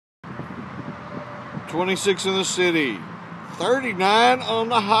26 in the city, 39 on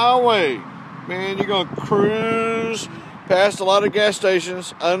the highway. Man, you're going to cruise past a lot of gas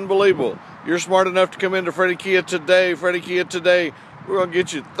stations. Unbelievable. You're smart enough to come into Fredy Kia today. Fredy Kia today. We're going to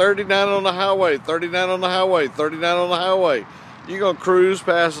get you 39 on the highway, 39 on the highway, 39 on the highway. You're going to cruise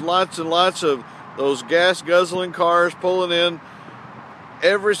past lots and lots of those gas guzzling cars pulling in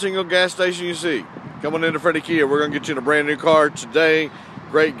every single gas station you see. Coming into Fredy Kia, we're going to get you in a brand new car today.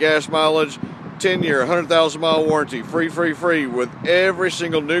 Great gas mileage, 10-year, 100,000 mile warranty, free with every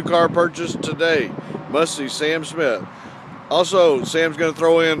single new car purchase today. Must see Sam Smith. Also, Sam's going to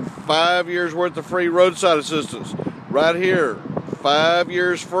throw in 5 years worth of free roadside assistance right here. 5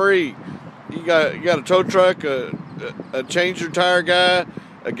 years free. You got a tow truck, a change your tire guy,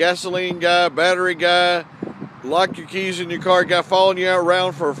 a gasoline guy, battery guy, lock your keys in your car guy following you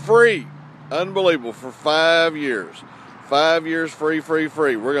around for free. Unbelievable, for 5 years. 5 years free.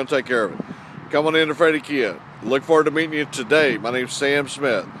 We're going to take care of it. Come on in to Fredy Kia. Look forward to meeting you today. My name's Sam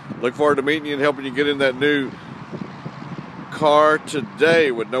Smith. Look forward to meeting you and helping you get in that new car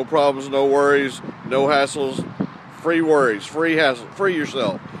today with no problems, no worries, no hassles, free worries, free hassle, free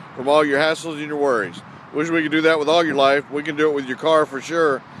yourself from all your hassles and your worries. Wish we could do that with all your life. We can do it with your car for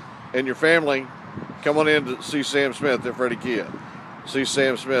sure, and your family. Come on in to see Sam Smith at Fredy Kia. See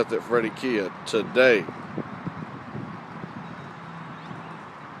Sam Smith at Fredy Kia today.